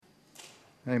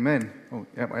Amen. Oh,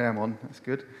 yeah, I am on. That's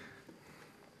good.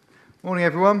 Morning,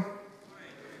 everyone.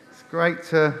 It's great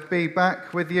to be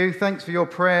back with you. Thanks for your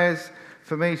prayers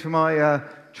for me for my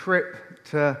trip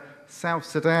to South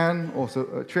Sudan, also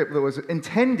a trip that was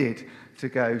intended to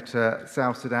go to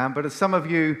South Sudan. But as some of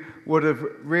you would have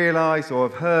realised or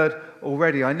have heard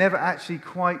already, I never actually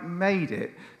quite made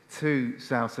it to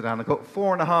South Sudan. I got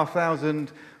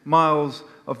 4,500 miles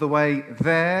of the way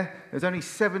there. There's only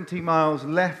 70 miles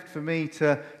left for me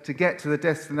to get to the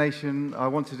destination I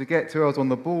wanted to get to. I was on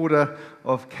the border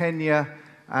of Kenya,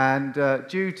 and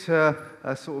due to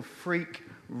a sort of freak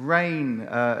rain,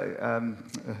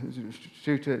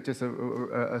 due to just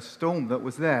a storm that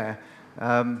was there,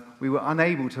 we were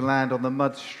unable to land on the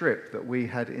mud strip that we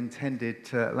had intended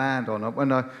to land on.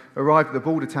 When I arrived at the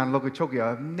border town Logochogia,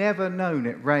 I've never known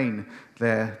it rain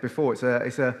there before.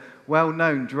 It's a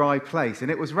well-known dry place, and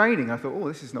it was raining. I thought, oh,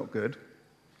 this is not good.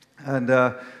 And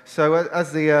so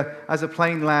as the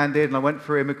plane landed and I went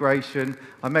through immigration,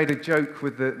 I made a joke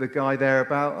with the guy there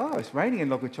about, oh, it's raining in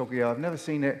Logochogia. I've never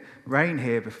seen it rain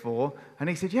here before. And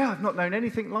he said, yeah, I've not known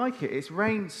anything like it. It's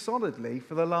rained solidly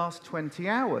for the last 20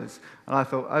 hours. And I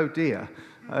thought, oh dear.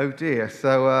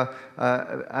 So,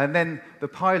 and then the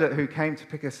pilot who came to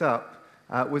pick us up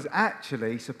was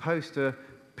actually supposed to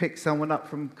pick someone up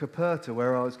from Caperta,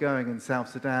 where I was going in South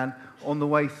Sudan, on the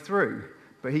way through.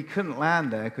 But he couldn't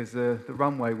land there because the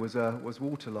runway was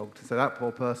waterlogged. So that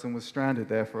poor person was stranded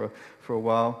there for a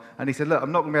while. And he said, look,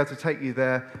 I'm not going to be able to take you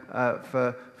there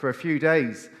for a few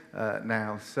days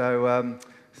now. So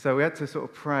we had to sort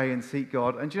of pray and seek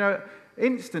God. And you know,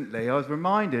 instantly I was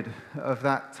reminded of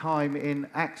that time in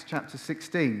Acts chapter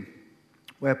 16,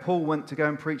 where Paul went to go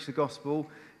and preach the gospel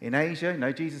in Asia. You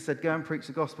know, Jesus said, go and preach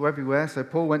the gospel everywhere. So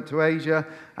Paul went to Asia,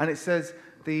 and it says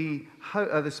the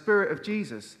Spirit of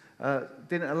Jesus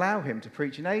didn't allow him to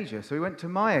preach in Asia. So he went to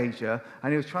Mysia,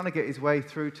 and he was trying to get his way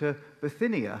through to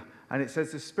Bithynia. And it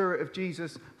says the Spirit of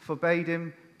Jesus forbade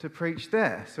him to preach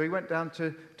there. So he went down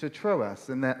to Troas,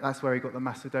 and that's where he got the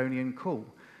Macedonian call.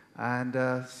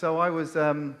 And so I was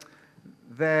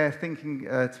there thinking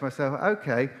to myself,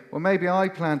 okay, well, maybe I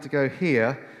plan to go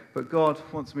here, but God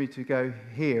wants me to go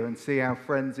here and see our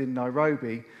friends in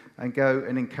Nairobi and go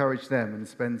and encourage them and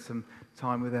spend some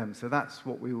time with them. So that's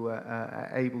what we were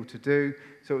able to do.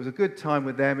 So it was a good time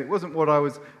with them. It wasn't what I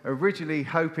was originally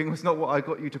hoping. It was not what I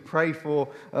got you to pray for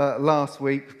last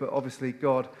week, but obviously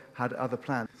God had other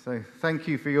plans. So thank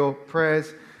you for your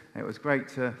prayers. It was great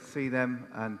to see them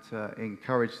and to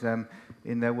encourage them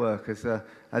in their work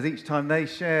as each time they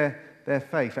share their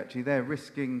faith, actually they're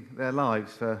risking their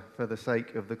lives for the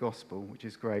sake of the gospel, which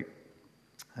is great.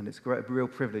 And it's a real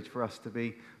privilege for us to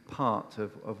be part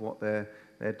of what they're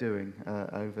doing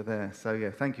over there. So yeah,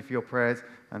 thank you for your prayers,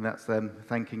 and that's them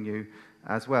thanking you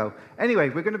as well. Anyway,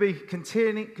 we're going to be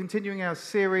continuing our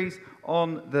series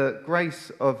on the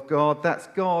grace of God. That's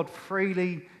God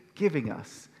freely giving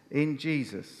us in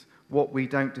Jesus what we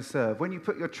don't deserve. When you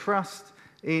put your trust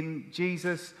in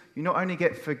Jesus, you not only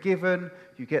get forgiven,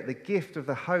 you get the gift of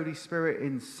the Holy Spirit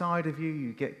inside of you.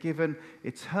 You get given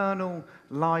eternal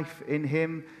life in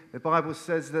Him. The Bible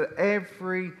says that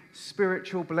every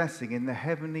spiritual blessing in the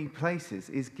heavenly places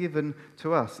is given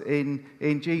to us in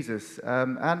Jesus,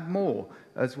 and more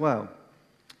as well.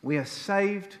 We are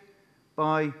saved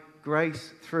by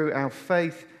grace through our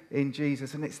faith in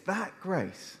Jesus, and it's that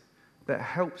grace that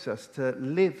helps us to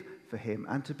live for Him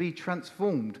and to be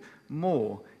transformed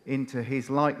more into His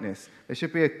likeness. There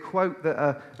should be a quote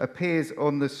that appears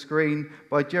on the screen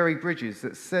by Jerry Bridges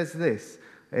that says this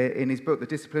in his book, The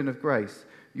Discipline of Grace.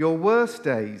 Your worst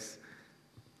days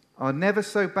are never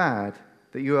so bad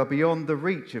that you are beyond the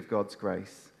reach of God's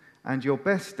grace, and your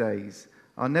best days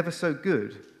are never so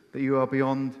good that you are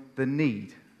beyond the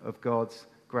need of God's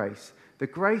grace. The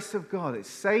grace of God, it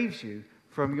saves you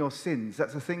from your sins.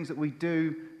 That's the things that we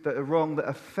do that are wrong, that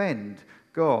offend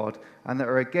God and that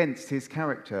are against His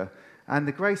character. And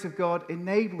the grace of God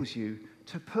enables you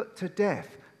to put to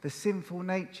death the sinful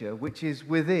nature which is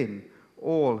within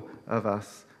all of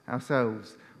us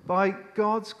ourselves. By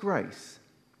God's grace,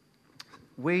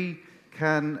 we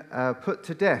can put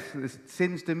to death the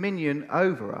sin's dominion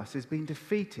over us has been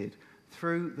defeated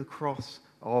through the cross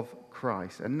of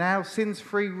Christ. And now sin's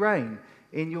free reign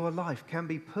in your life can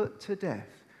be put to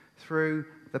death through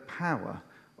the power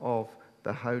of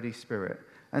the Holy Spirit.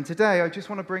 And today I just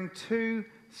want to bring two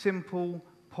simple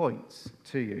points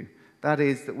to you. That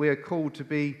is that we are called to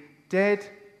be dead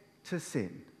to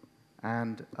sin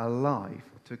and alive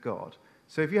to God.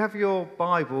 So if you have your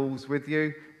Bibles with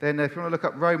you, then if you want to look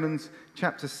up Romans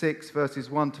chapter 6, verses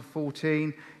 1 to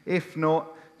 14. If not,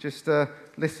 just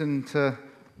listen to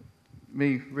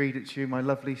me read it to you, my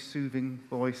lovely soothing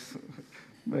voice.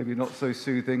 Maybe not so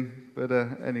soothing, but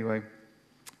anyway.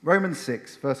 Romans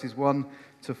 6, verses 1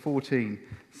 to 14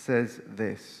 says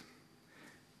this.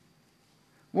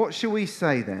 What shall we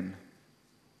say then?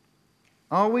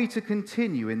 Are we to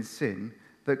continue in sin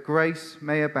that grace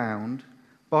may abound?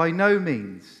 By no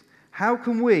means. How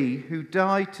can we who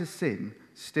died to sin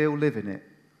still live in it?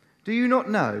 Do you not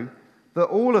know that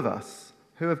all of us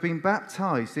who have been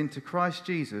baptized into Christ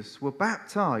Jesus were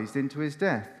baptized into his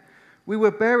death? We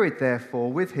were buried,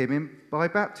 therefore, with him by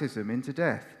baptism into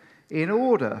death, in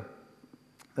order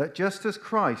that just as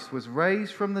Christ was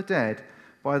raised from the dead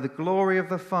by the glory of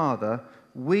the Father,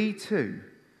 we too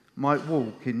might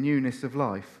walk in newness of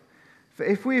life. For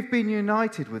if we have been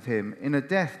united with him in a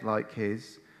death like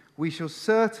his, we shall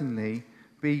certainly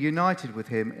be united with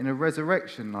him in a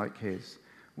resurrection like his.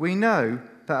 We know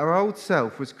that our old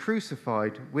self was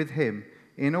crucified with him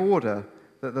in order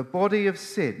that the body of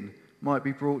sin might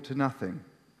be brought to nothing,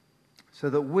 so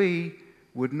that we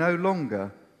would no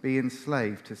longer be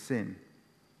enslaved to sin.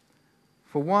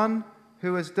 For one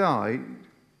who has died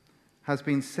has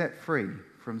been set free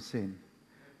from sin.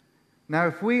 Now,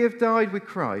 if we have died with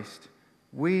Christ,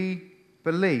 we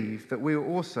believe that we will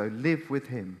also live with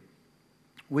him.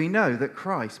 We know that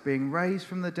Christ, being raised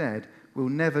from the dead, will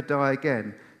never die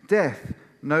again. Death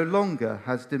no longer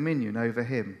has dominion over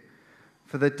him.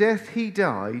 For the death he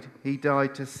died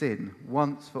to sin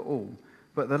once for all.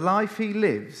 But the life he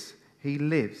lives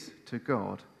to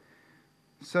God.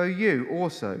 So you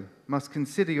also must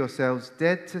consider yourselves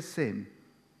dead to sin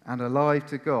and alive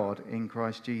to God in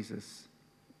Christ Jesus.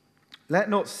 Let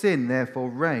not sin, therefore,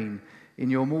 reign in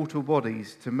your mortal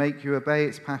bodies to make you obey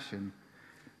its passion.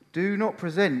 Do not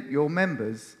present your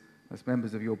members, as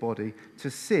members of your body, to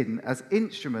sin as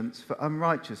instruments for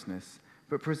unrighteousness,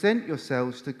 but present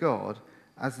yourselves to God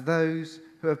as those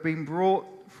who have been brought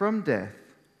from death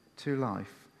to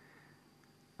life,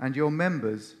 and your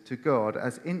members to God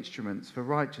as instruments for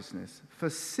righteousness. For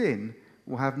sin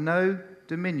will have no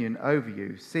dominion over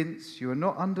you, since you are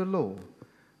not under law,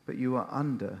 but you are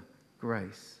under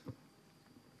grace.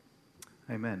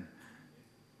 Amen.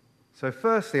 So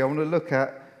firstly, I want to look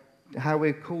at how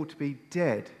we're called to be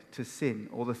dead to sin,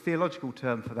 or the theological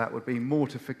term for that would be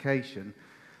mortification.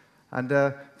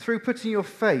 And through putting your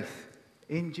faith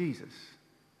in Jesus,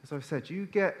 as I've said, you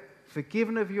get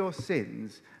forgiven of your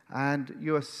sins and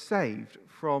you are saved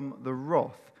from the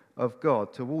wrath of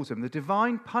God towards him. The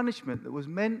divine punishment that was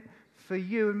meant for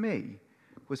you and me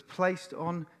was placed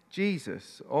on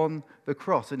Jesus on the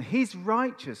cross, and his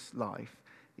righteous life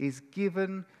is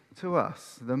given to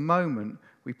us the moment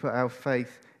we put our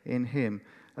faith in him.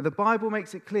 And the Bible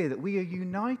makes it clear that we are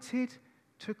united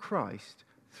to Christ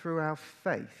through our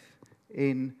faith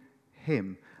in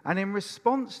him. And in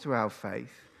response to our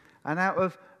faith, and out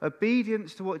of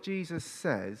obedience to what Jesus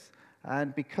says,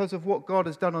 and because of what God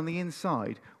has done on the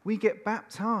inside, we get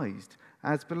baptized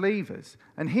as believers.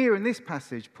 And here in this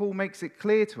passage, Paul makes it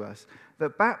clear to us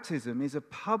that baptism is a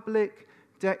public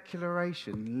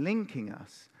declaration linking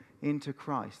us into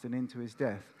Christ and into his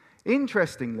death.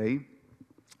 Interestingly,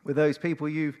 with those people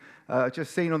you've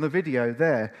just seen on the video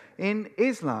there, in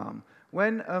Islam,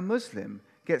 when a Muslim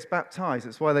gets baptized,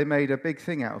 that's why they made a big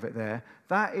thing out of it there,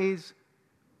 that is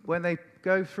when they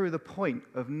go through the point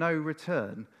of no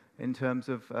return in terms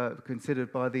of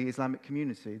considered by the Islamic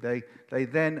community. They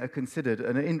then are considered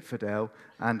an infidel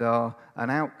and are an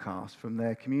outcast from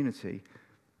their community.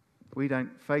 We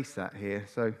don't face that here.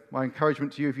 So my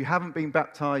encouragement to you, if you haven't been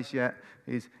baptized yet,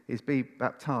 is be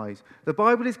baptized. The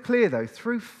Bible is clear, though,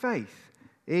 through faith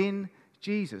in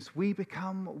Jesus, we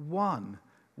become one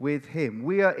with him.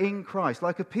 We are in Christ,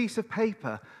 like a piece of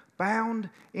paper bound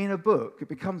in a book. It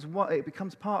becomes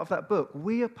part of that book.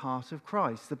 We are part of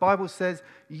Christ. The Bible says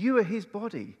you are his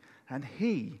body, and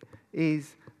he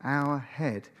is our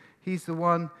head. He's the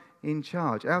one in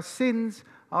charge. Our sins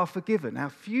are forgiven. Our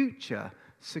future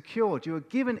secured. You are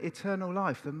given eternal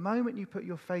life the moment you put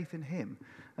your faith in him.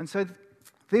 And so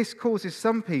this causes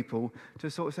some people to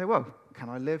sort of say, well, can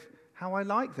I live how I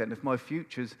like then if my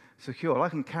future's secure? I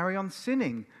can carry on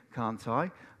sinning, can't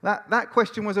I? That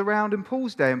question was around in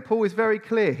Paul's day, and Paul is very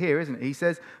clear here, isn't he? He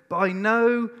says, by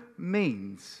no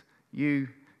means you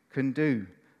can do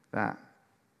that.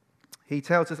 He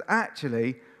tells us,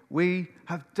 actually, we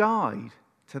have died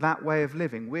to that way of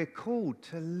living. We're called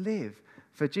to live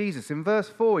for Jesus. In verse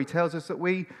 4, he tells us that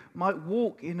we might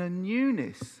walk in a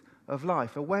newness of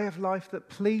life, a way of life that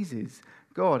pleases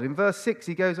God. In verse 6,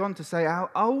 he goes on to say,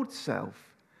 our old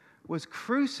self was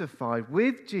crucified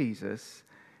with Jesus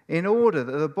in order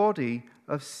that the body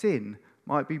of sin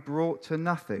might be brought to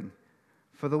nothing.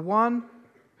 For the one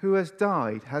who has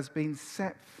died has been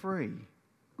set free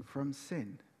from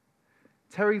sin.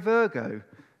 Terry Virgo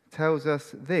tells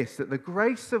us this, that the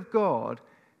grace of God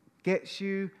gets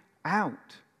you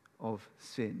out of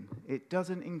sin. It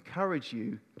doesn't encourage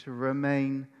you to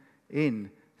remain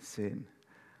in sin.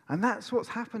 And that's what's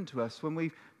happened to us when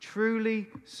we've truly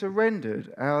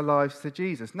surrendered our lives to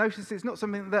Jesus. Notice it's not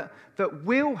something that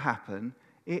will happen.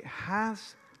 It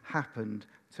has happened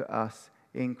to us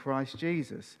in Christ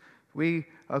Jesus. We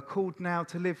are called now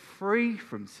to live free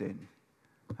from sin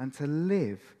and to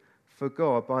live for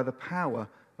God by the power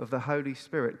of the Holy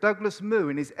Spirit. Douglas Moo,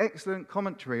 in his excellent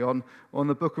commentary on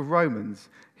the book of Romans,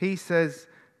 he says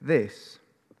this: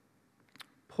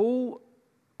 Paul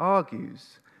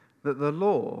argues that the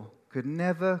law could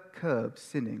never curb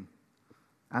sinning,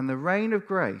 and the reign of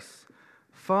grace,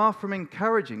 far from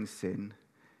encouraging sin,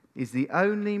 is the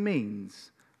only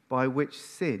means by which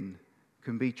sin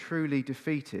can be truly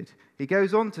defeated. He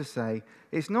goes on to say,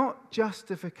 it's not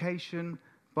justification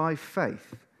by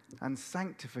faith and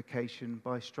sanctification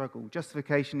by struggle.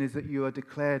 Justification is that you are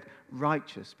declared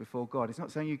righteous before God. It's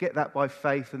not saying you get that by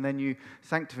faith and then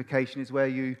sanctification is where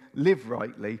you live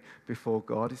rightly before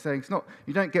God. It's saying it's not,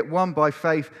 you don't get one by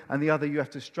faith and the other you have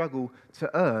to struggle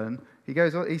to earn. He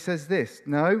goes on, he says this,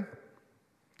 no.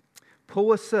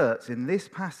 Paul asserts in this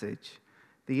passage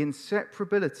the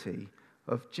inseparability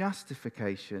of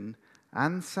justification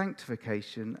and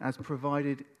sanctification as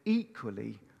provided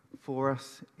equally for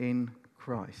us in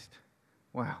Christ.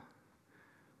 Wow.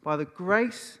 By the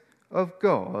grace of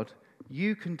God,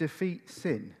 you can defeat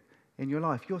sin in your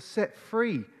life. You're set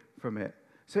free from it.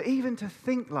 So even to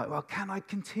think like, well, can I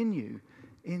continue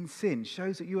in sin,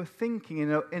 shows that you are thinking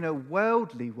in a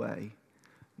worldly way,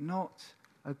 not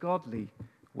a godly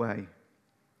way.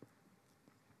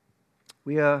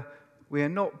 We are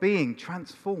not being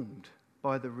transformed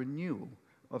by the renewal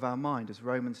of our mind, as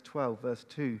Romans 12, verse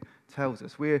 2 tells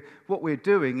us. What we're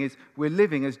doing is we're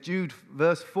living, as Jude,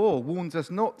 verse 4, warns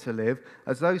us not to live,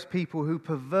 as those people who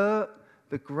pervert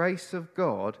the grace of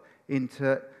God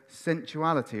into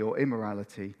sensuality or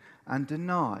immorality and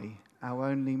deny our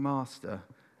only Master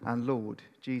and Lord,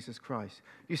 Jesus Christ.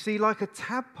 You see, like a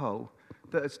tadpole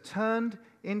that has turned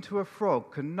into a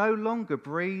frog can no longer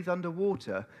breathe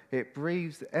underwater, it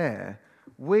breathes air.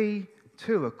 We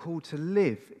too are called to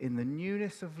live in the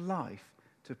newness of life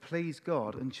to please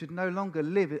God and should no longer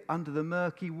live under the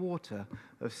murky water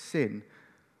of sin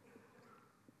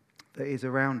that is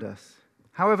around us.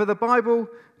 However, the Bible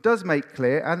does make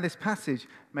clear, and this passage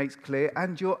makes clear,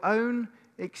 and your own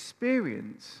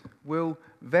experience will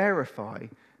verify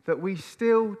that we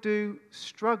still do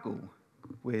struggle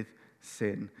with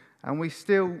sin and we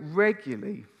still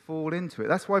regularly fall into it.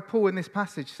 That's why Paul in this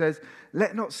passage says,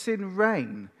 let not sin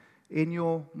reign in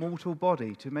your mortal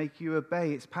body to make you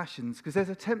obey its passions, because there's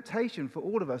a temptation for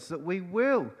all of us that we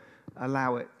will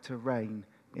allow it to reign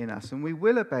in us and we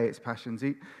will obey its passions.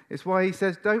 It's why he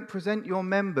says, don't present your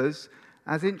members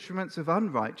as instruments of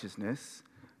unrighteousness,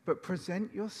 but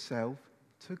present yourself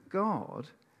to God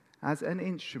as an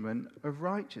instrument of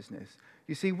righteousness.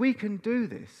 You see, we can do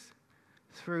this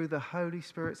through the Holy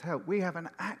Spirit's help. We have an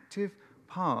active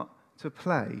part to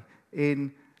play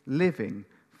in living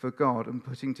for God and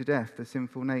putting to death the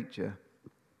sinful nature.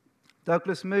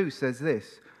 Douglas Moo says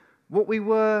this: what we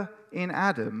were in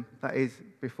Adam, that is,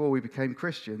 before we became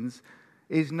Christians,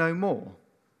 is no more.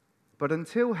 But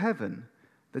until heaven,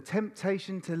 the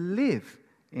temptation to live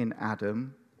in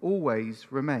Adam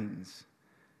always remains.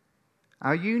 In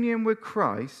our union with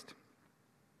Christ,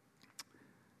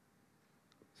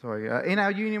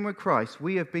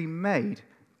 we have been made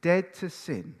dead to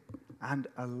sin and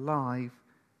alive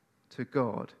to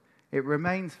God. It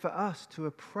remains for us to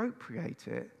appropriate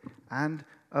it and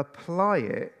apply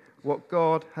it, what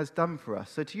God has done for us.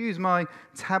 So to use my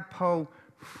tadpole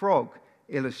frog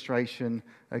illustration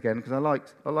again, because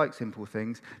I like simple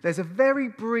things, there's a very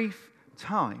brief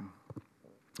time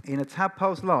in a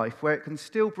tadpole's life where it can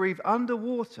still breathe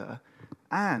underwater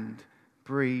and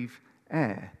breathe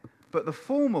air. But the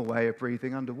former way of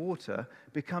breathing underwater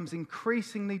becomes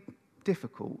increasingly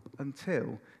difficult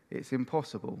until it's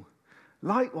impossible.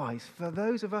 Likewise, for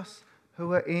those of us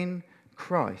who are in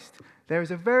Christ, there is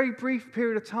a very brief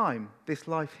period of time, this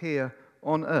life here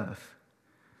on earth,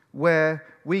 where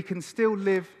we can still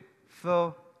live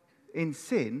in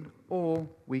sin or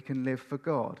we can live for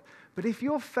God. But if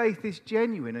your faith is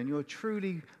genuine and you're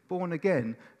truly born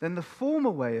again, then the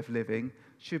former way of living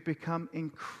should become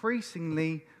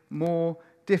increasingly more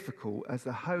difficult as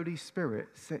the Holy Spirit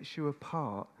sets you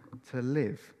apart to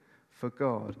live for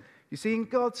God. You see, in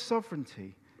God's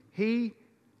sovereignty, He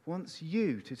wants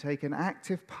you to take an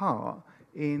active part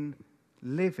in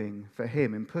living for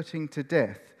him, in putting to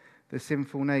death the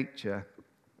sinful nature.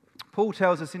 Paul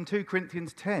tells us in 2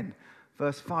 Corinthians 10,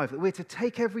 verse 5, that we're to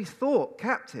take every thought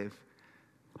captive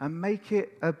and make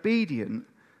it obedient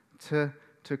to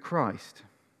Christ.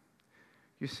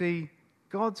 You see,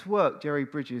 God's work, Jerry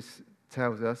Bridges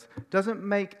tells us, doesn't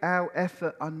make our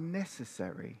effort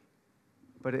unnecessary,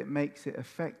 but it makes it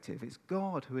effective. It's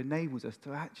God who enables us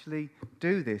to actually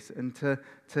do this and to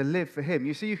live for him.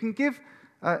 You see, you can give,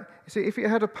 if you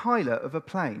had a pilot of a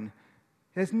plane,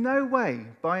 there's no way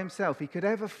by himself he could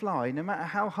ever fly. No matter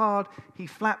how hard he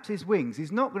flaps his wings,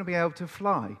 he's not going to be able to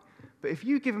fly. But if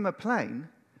you give him a plane,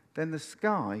 then the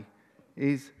sky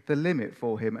is the limit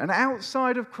for him. And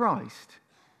outside of Christ,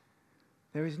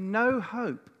 there is no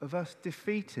hope of us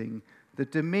defeating the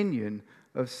dominion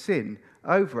of sin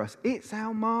over us. It's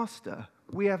our master.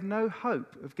 We have no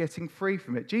hope of getting free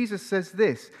from it. Jesus says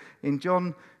this in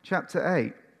John chapter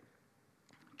 8.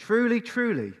 Truly,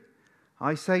 truly,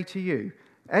 I say to you,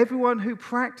 everyone who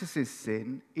practices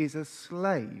sin is a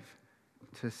slave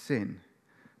to sin.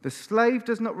 The slave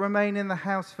does not remain in the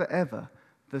house forever.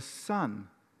 The Son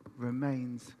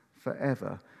remains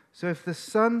forever. So if the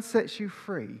Son sets you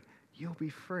free, you'll be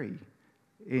free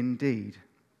indeed.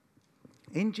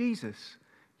 In Jesus,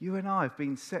 you and I have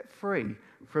been set free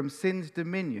from sin's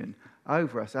dominion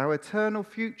over us. Our eternal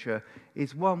future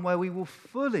is one where we will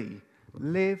fully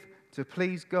live to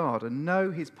please God and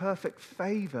know his perfect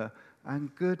favor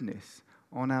and goodness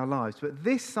on our lives. But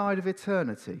this side of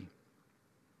eternity,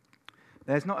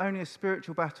 there's not only a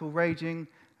spiritual battle raging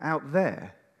out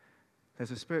there,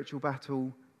 there's a spiritual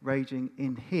battle raging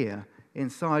in here,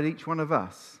 inside each one of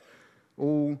us,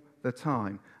 all the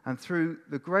time. And through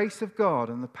the grace of God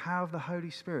and the power of the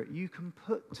Holy Spirit, you can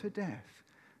put to death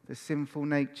the sinful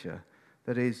nature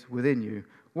that is within you.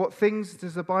 What things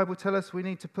does the Bible tell us we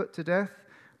need to put to death?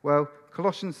 Well,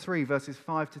 Colossians 3, verses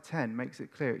 5 to 10 makes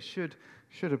it clear. It should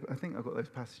have, I think I've got those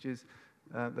passages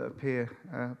that appear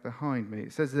behind me.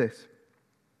 It says this: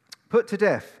 Put to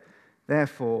death,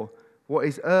 therefore, what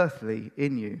is earthly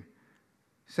in you: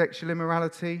 sexual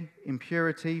immorality,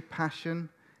 impurity, passion,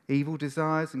 evil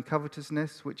desires, and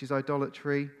covetousness, which is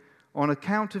idolatry. On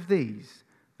account of these,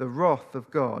 the wrath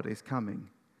of God is coming.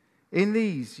 In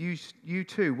these you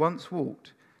too once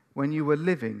walked when you were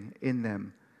living in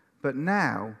them. But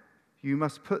now you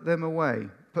must put them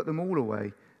all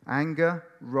away. Anger,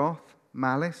 wrath,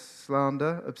 malice,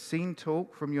 slander, obscene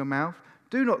talk from your mouth.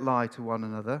 Do not lie to one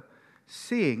another,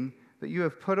 seeing that you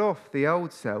have put off the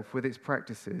old self with its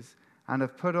practices and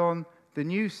have put on the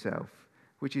new self,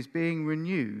 which is being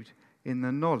renewed in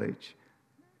knowledge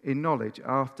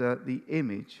after the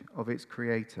image of its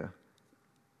creator.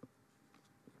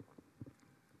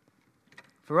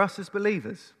 For us as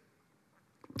believers,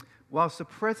 whilst the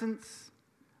presence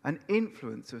and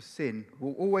influence of sin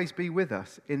will always be with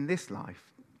us in this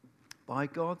life, by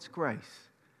God's grace,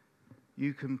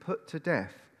 you can put to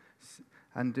death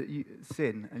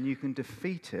sin and you can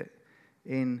defeat it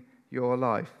in your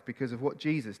life because of what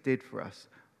Jesus did for us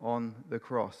on the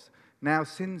cross. Now,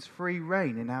 sin's free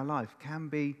reign in our life can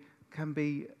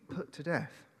be put to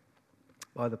death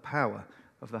by the power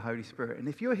of the Holy Spirit. And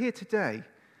if you're here today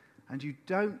and you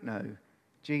don't know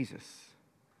Jesus,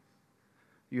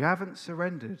 you haven't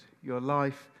surrendered your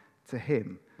life to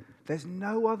him, there's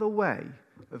no other way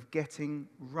of getting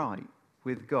right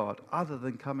with God other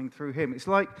than coming through him. It's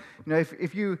like,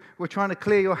 if you were trying to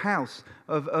clear your house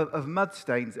of mud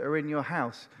stains that are in your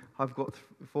house. I've got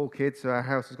 4 kids, so our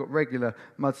house has got regular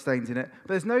mud stains in it.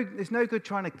 But there's no good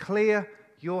trying to clear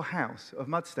your house of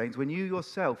mud stains when you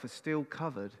yourself are still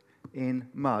covered in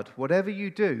mud. Whatever you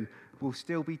do will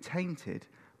still be tainted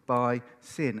by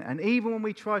sin. And even when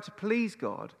we try to please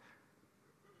God,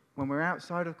 when we're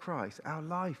outside of Christ, our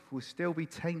life will still be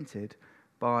tainted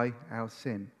by our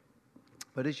sin.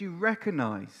 But as you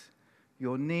recognize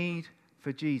your need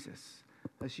for Jesus,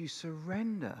 as you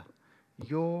surrender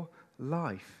your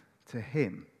life to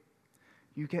him,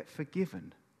 you get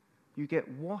forgiven. You get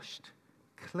washed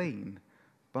clean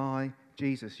by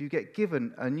Jesus. You get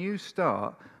given a new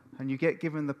start, and you get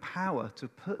given the power to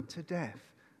put to death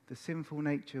the sinful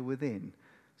nature within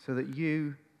so that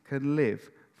you can live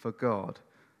for God.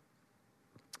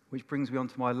 Which brings me on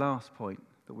to my last point,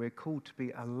 that we're called to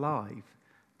be alive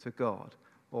to God,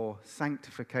 or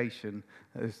sanctification,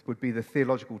 as would be the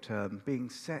theological term, being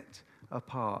set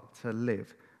apart to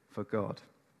live for God.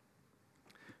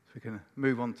 So we can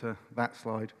move on to that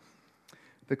slide.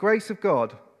 The grace of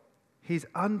God, his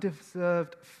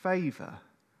undeserved favor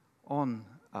on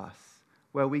us,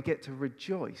 where we get to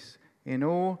rejoice in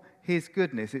all his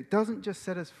goodness, it doesn't just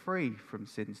set us free from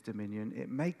sin's dominion, it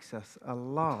makes us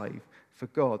alive for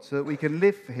God so that we can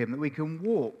live for him, that we can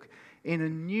walk in a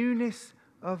newness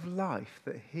of life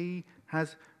that he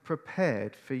has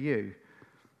prepared for you.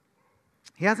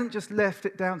 He hasn't just left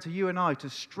it down to you and I to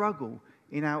struggle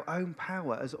in our own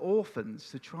power as orphans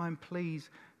to try and please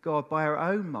God by our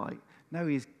own might. No,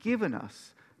 he has given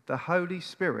us the Holy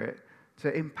Spirit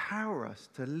to empower us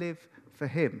to live for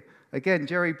him. Again,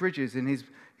 Jerry Bridges, in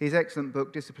his excellent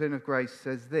book, Discipline of Grace,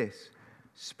 says this: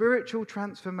 spiritual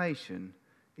transformation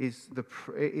is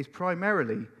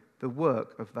primarily the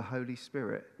work of the Holy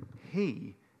Spirit.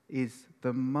 He is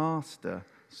the master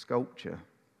sculptor.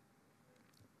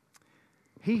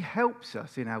 He helps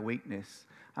us in our weakness,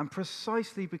 and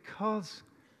precisely because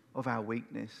of our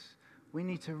weakness, we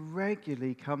need to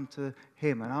regularly come to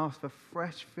him and ask for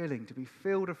fresh filling, to be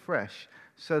filled afresh,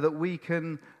 so that we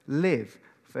can live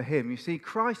for him. You see,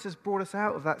 Christ has brought us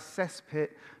out of that cesspit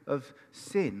of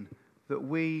sin that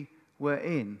we were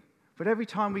in. But every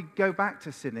time we go back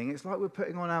to sinning, it's like we're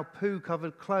putting on our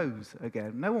poo-covered clothes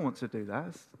again. No one wants to do that.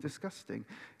 It's disgusting.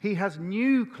 He has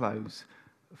new clothes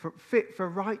fit for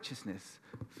righteousness,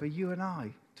 for you and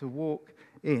I to walk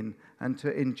in and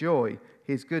to enjoy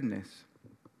his goodness.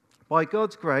 By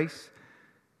God's grace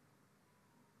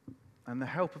and the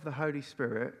help of the Holy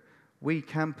Spirit, we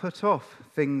can put off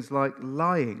things like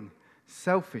lying,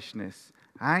 selfishness,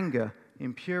 anger,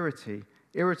 impurity,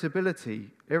 irritability,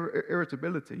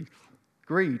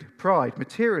 greed, pride,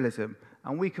 materialism,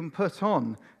 and we can put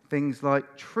on things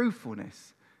like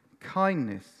truthfulness,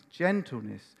 kindness,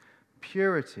 gentleness,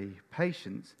 purity,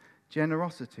 patience,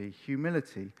 generosity,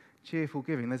 humility, cheerful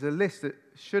giving. There's a list that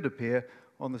should appear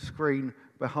on the screen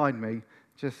behind me,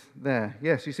 just there.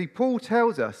 Yes, you see, Paul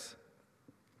tells us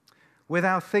with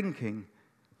our thinking,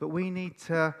 but we need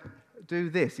to do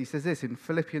this. He says this in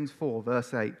Philippians 4,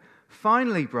 verse 8.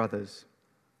 Finally, brothers,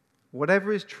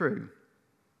 whatever is true,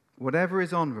 whatever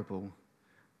is honorable,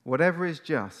 whatever is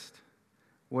just,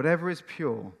 whatever is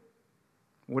pure,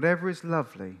 whatever is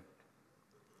lovely,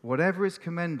 whatever is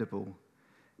commendable,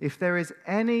 if there is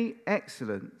any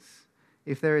excellence,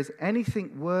 if there is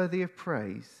anything worthy of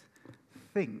praise,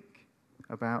 think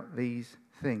about these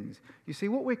things. You see,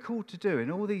 what we're called to do in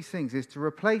all these things is to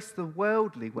replace the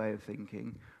worldly way of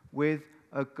thinking with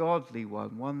a godly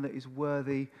one that is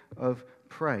worthy of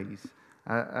praise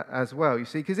as well. You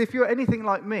see, because if you're anything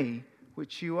like me,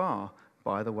 which you are,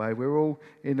 by the way, we're all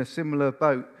in a similar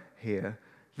boat here,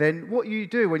 then what you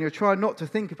do when you're trying not to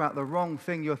think about the wrong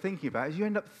thing you're thinking about is you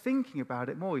end up thinking about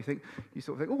it more. You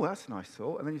sort of think, oh, that's a nice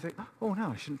thought. And then you think, oh,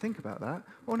 no, I shouldn't think about that.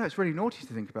 Oh, no, it's really naughty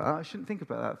to think about that. I shouldn't think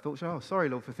about that thought. So, oh, sorry,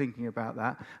 Lord, for thinking about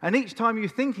that. And each time you're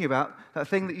thinking about that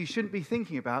thing that you shouldn't be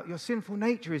thinking about, your sinful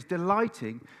nature is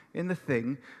delighting in the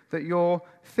thing that you're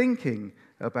thinking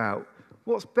about.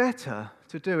 What's better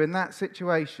to do in that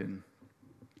situation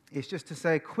is just to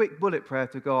say a quick bullet prayer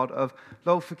to God of,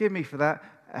 Lord, forgive me for that.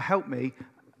 Help me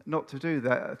not to do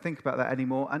that, think about that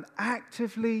anymore, and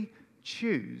actively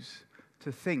choose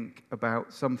to think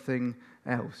about something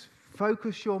else.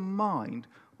 Focus your mind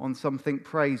on something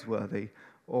praiseworthy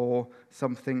or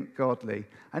something godly.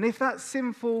 And if that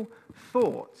sinful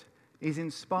thought is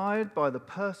inspired by the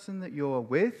person that you're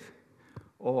with,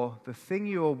 or the thing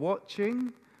you're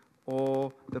watching,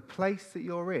 or the place that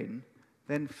you're in,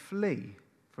 then flee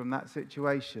from that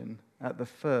situation at the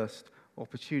first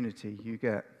opportunity you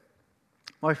get.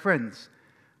 My friends,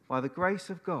 by the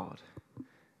grace of God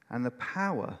and the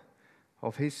power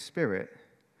of his Spirit,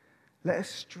 let us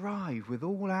strive with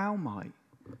all our might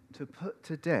to put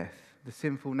to death the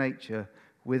sinful nature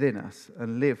within us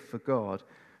and live for God.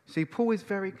 See, Paul is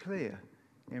very clear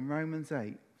in Romans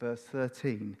 8, verse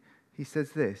 13. He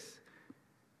says this: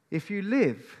 if you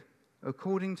live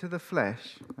according to the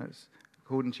flesh, that's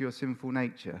according to your sinful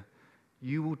nature,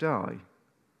 you will die.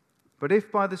 But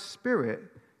if by the Spirit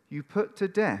you put to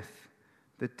death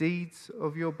the deeds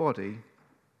of your body,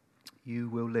 you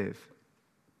will live.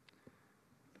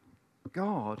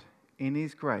 God, in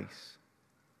his grace,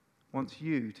 wants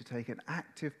you to take an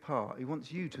active part. He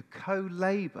wants you to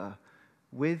co-labor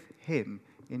with him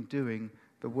in doing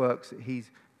the works that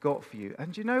he's got for you.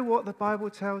 And do you know what the Bible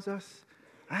tells us?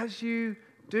 As you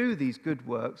do these good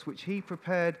works, which he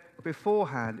prepared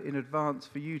beforehand in advance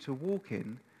for you to walk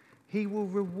in, he will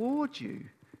reward you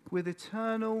with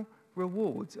eternal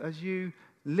rewards as you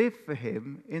live for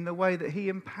him in the way that he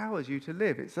empowers you to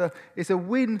live. It's a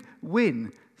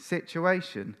win-win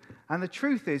situation. And the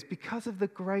truth is, because of the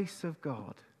grace of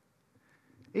God,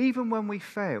 even when we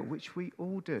fail, which we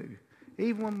all do,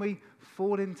 even when we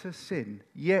fall into sin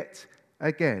yet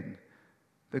again,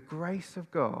 the grace of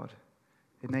God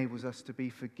enables us to be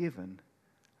forgiven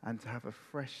and to have a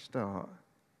fresh start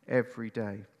every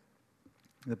day.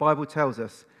 The Bible tells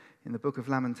us in the book of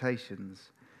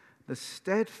Lamentations, the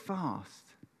steadfast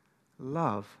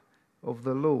love of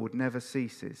the Lord never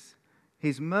ceases.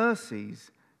 His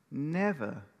mercies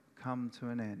never come to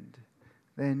an end.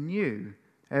 They're new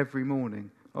every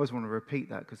morning. I always want to repeat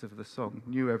that because of the song,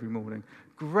 new every morning.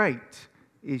 Great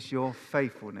is your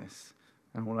faithfulness.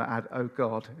 And I want to add, oh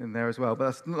God, in there as well. But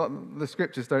that's not, the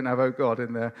scriptures don't have oh God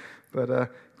in there.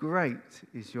 But great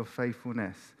is your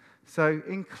faithfulness. So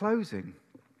in closing,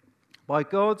 by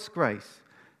God's grace,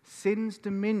 sin's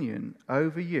dominion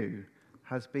over you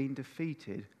has been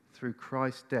defeated through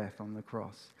Christ's death on the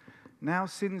cross. Now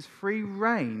sin's free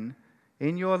reign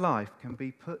in your life can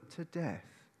be put to death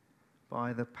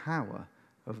by the power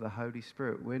of the Holy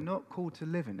Spirit. We're not called to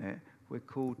live in it. We're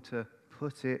called to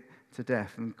put it to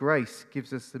death. And grace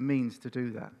gives us the means to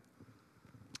do that.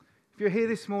 If you're here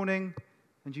this morning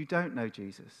and you don't know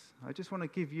Jesus, I just want to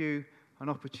give you an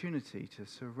opportunity to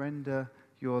surrender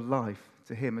your life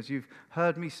to him. As you've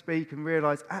heard me speak and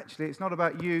realize, actually, it's not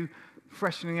about you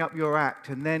freshening up your act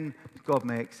and then God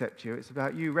may accept you. It's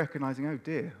about you recognizing, oh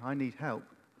dear, I need help.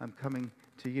 I'm coming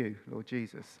to you, Lord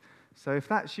Jesus. So if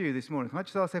that's you this morning, can I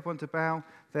just ask everyone to bow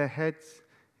their heads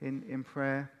in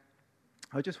prayer?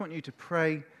 I just want you to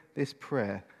pray this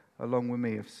prayer along with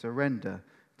me of surrender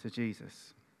to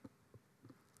Jesus.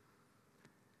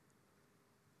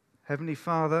 Heavenly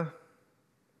Father,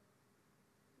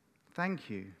 thank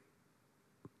you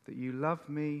that you love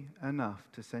me enough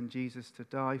to send Jesus to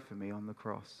die for me on the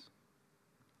cross.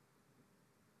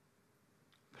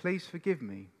 Please forgive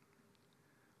me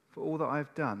for all that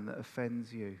I've done that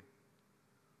offends you.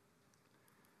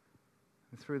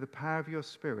 And through the power of your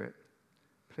Spirit,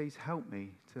 please help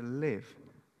me to live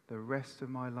the rest of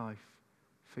my life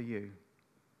for you.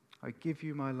 I give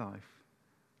you my life,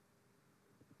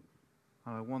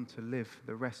 and I want to live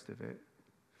the rest of it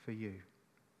for you.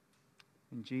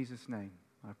 In Jesus' name,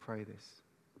 I pray this.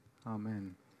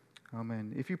 Amen.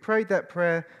 Amen. If you prayed that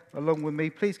prayer along with me,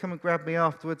 please come and grab me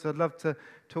afterwards. I'd love to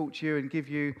talk to you and give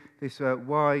you this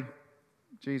Why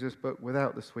Jesus book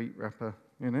without the sweet wrapper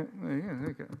in it.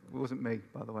 Yeah, it wasn't me,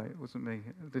 by the way. It wasn't me.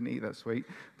 I didn't eat that sweet.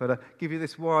 But give you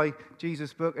this Why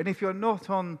Jesus book. And if you're not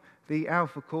on the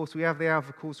Alpha course, we have the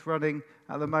Alpha course running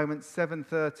at the moment,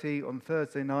 7:30 on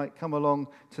Thursday night. Come along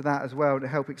to that as well to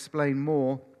help explain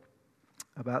more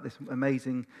about this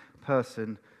amazing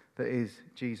person that is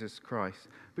Jesus Christ.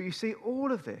 But you see,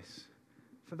 all of this,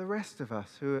 for the rest of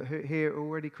us who are here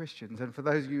already Christians, and for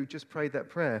those of you who just prayed that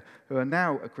prayer who are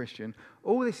now a Christian,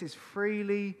 all this is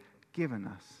freely given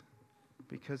us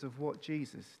because of what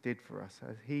Jesus did for us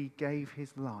as he gave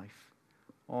his life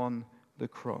on the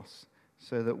cross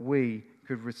so that we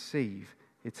could receive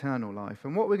eternal life.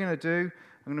 And what we're going to do,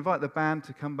 I'm going to invite the band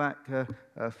to come back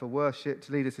for worship,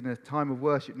 to lead us in a time of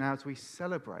worship now as we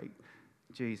celebrate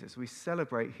Jesus. We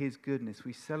celebrate his goodness.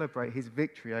 We celebrate his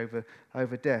victory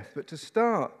over death. But to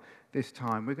start this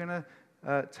time, we're going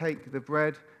to take the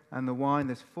bread and the wine.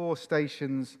 There's 4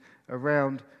 stations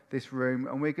around this room,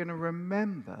 and we're going to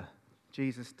remember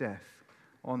Jesus' death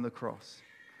on the cross.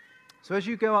 So as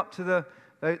you go up to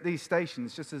these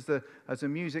stations, just as the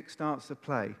music starts to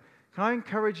play, can I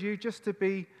encourage you just to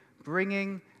be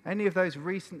bringing any of those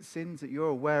recent sins that you're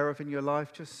aware of in your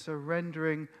life, just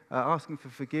surrendering, asking for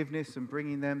forgiveness and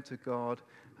bringing them to God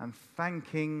and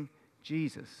thanking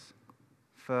Jesus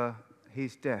for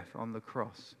his death on the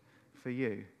cross for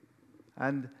you.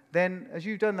 And then as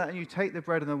you've done that and you take the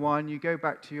bread and the wine, you go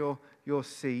back to your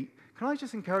seat. Can I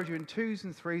just encourage you in 2s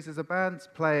and 3s as the band's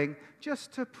playing,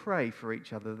 just to pray for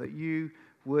each other that you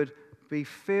would be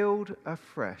filled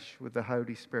afresh with the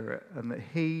Holy Spirit and that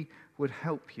he would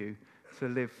help you to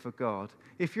live for God.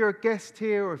 If you're a guest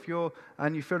here, or if you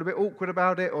feel a bit awkward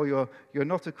about it, or you're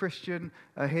not a Christian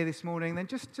here this morning, then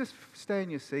just stay in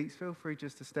your seats. Feel free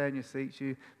just to stay in your seats.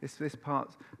 This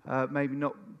part maybe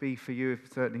not be for you,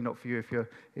 certainly not for you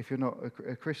if you're not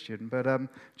a Christian. But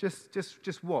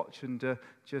just watch and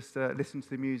just listen to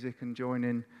the music and join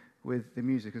in with the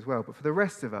music as well. But for the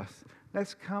rest of us,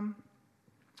 let's come.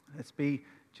 Let's be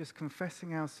just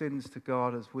confessing our sins to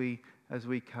God as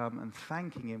we come and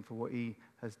thanking him for what he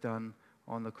has done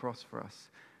on the cross for us.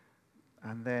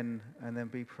 And then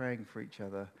be praying for each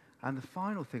other. And the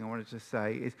final thing I wanted to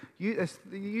say is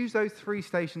use those 3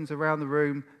 stations around the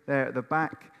room there at the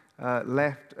back,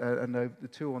 left, and the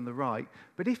 2 on the right.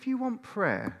 But if you want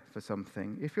prayer for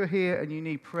something, if you're here and you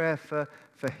need prayer for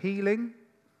healing,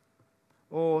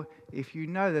 or if you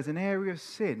know there's an area of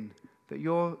sin that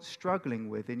you're struggling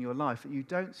with in your life that you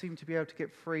don't seem to be able to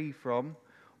get free from,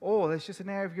 or there's just an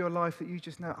area of your life that you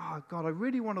just know, oh, God, I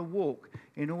really want to walk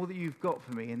in all that you've got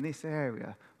for me in this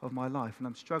area of my life, and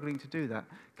I'm struggling to do that.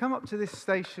 Come up to this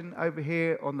station over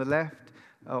here on the left,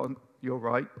 on your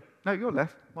right. No, your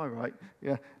left, my right.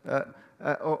 Yeah,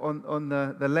 on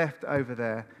the left over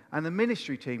there. And the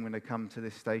ministry team are going to come to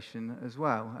this station as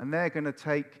well. And they're going to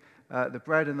take the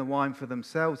bread and the wine for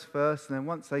themselves first. And then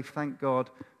once they thank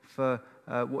God for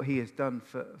what he has done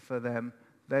for them,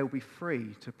 they'll be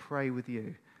free to pray with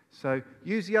you. So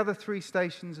use the other 3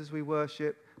 stations as we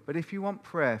worship. But if you want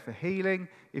prayer for healing,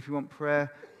 if you want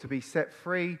prayer to be set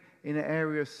free in an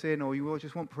area of sin, or you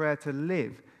just want prayer to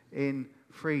live in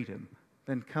freedom,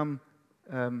 then come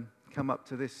up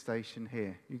to this station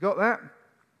here. You got that?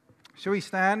 Shall we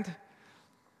stand?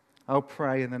 I'll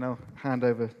pray and then I'll hand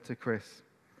over to Chris.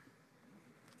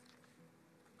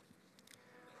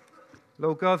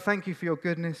 Lord God, thank you for your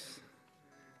goodness.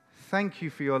 Thank you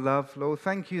for your love, Lord.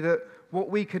 Thank you that what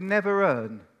we could never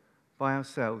earn by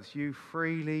ourselves, you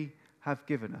freely have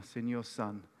given us in your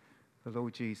Son, the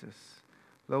Lord Jesus.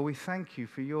 Lord, we thank you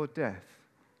for your death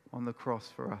on the cross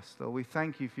for us. Lord, we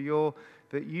thank you for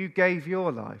that you gave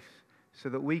your life so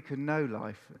that we can know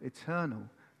life, eternal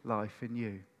life in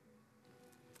you.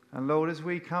 And Lord, as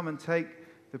we come and take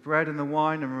the bread and the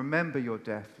wine and remember your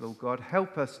death, Lord God,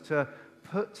 help us to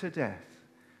put to death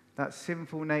that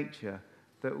sinful nature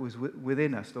that was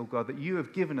within us, Lord God, that you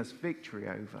have given us victory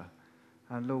over.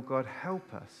 And Lord God,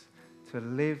 help us to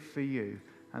live for you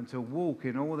and to walk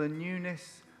in all the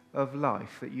newness of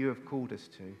life that you have called us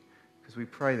to. Because we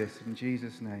pray this in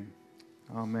Jesus' name.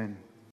 Amen.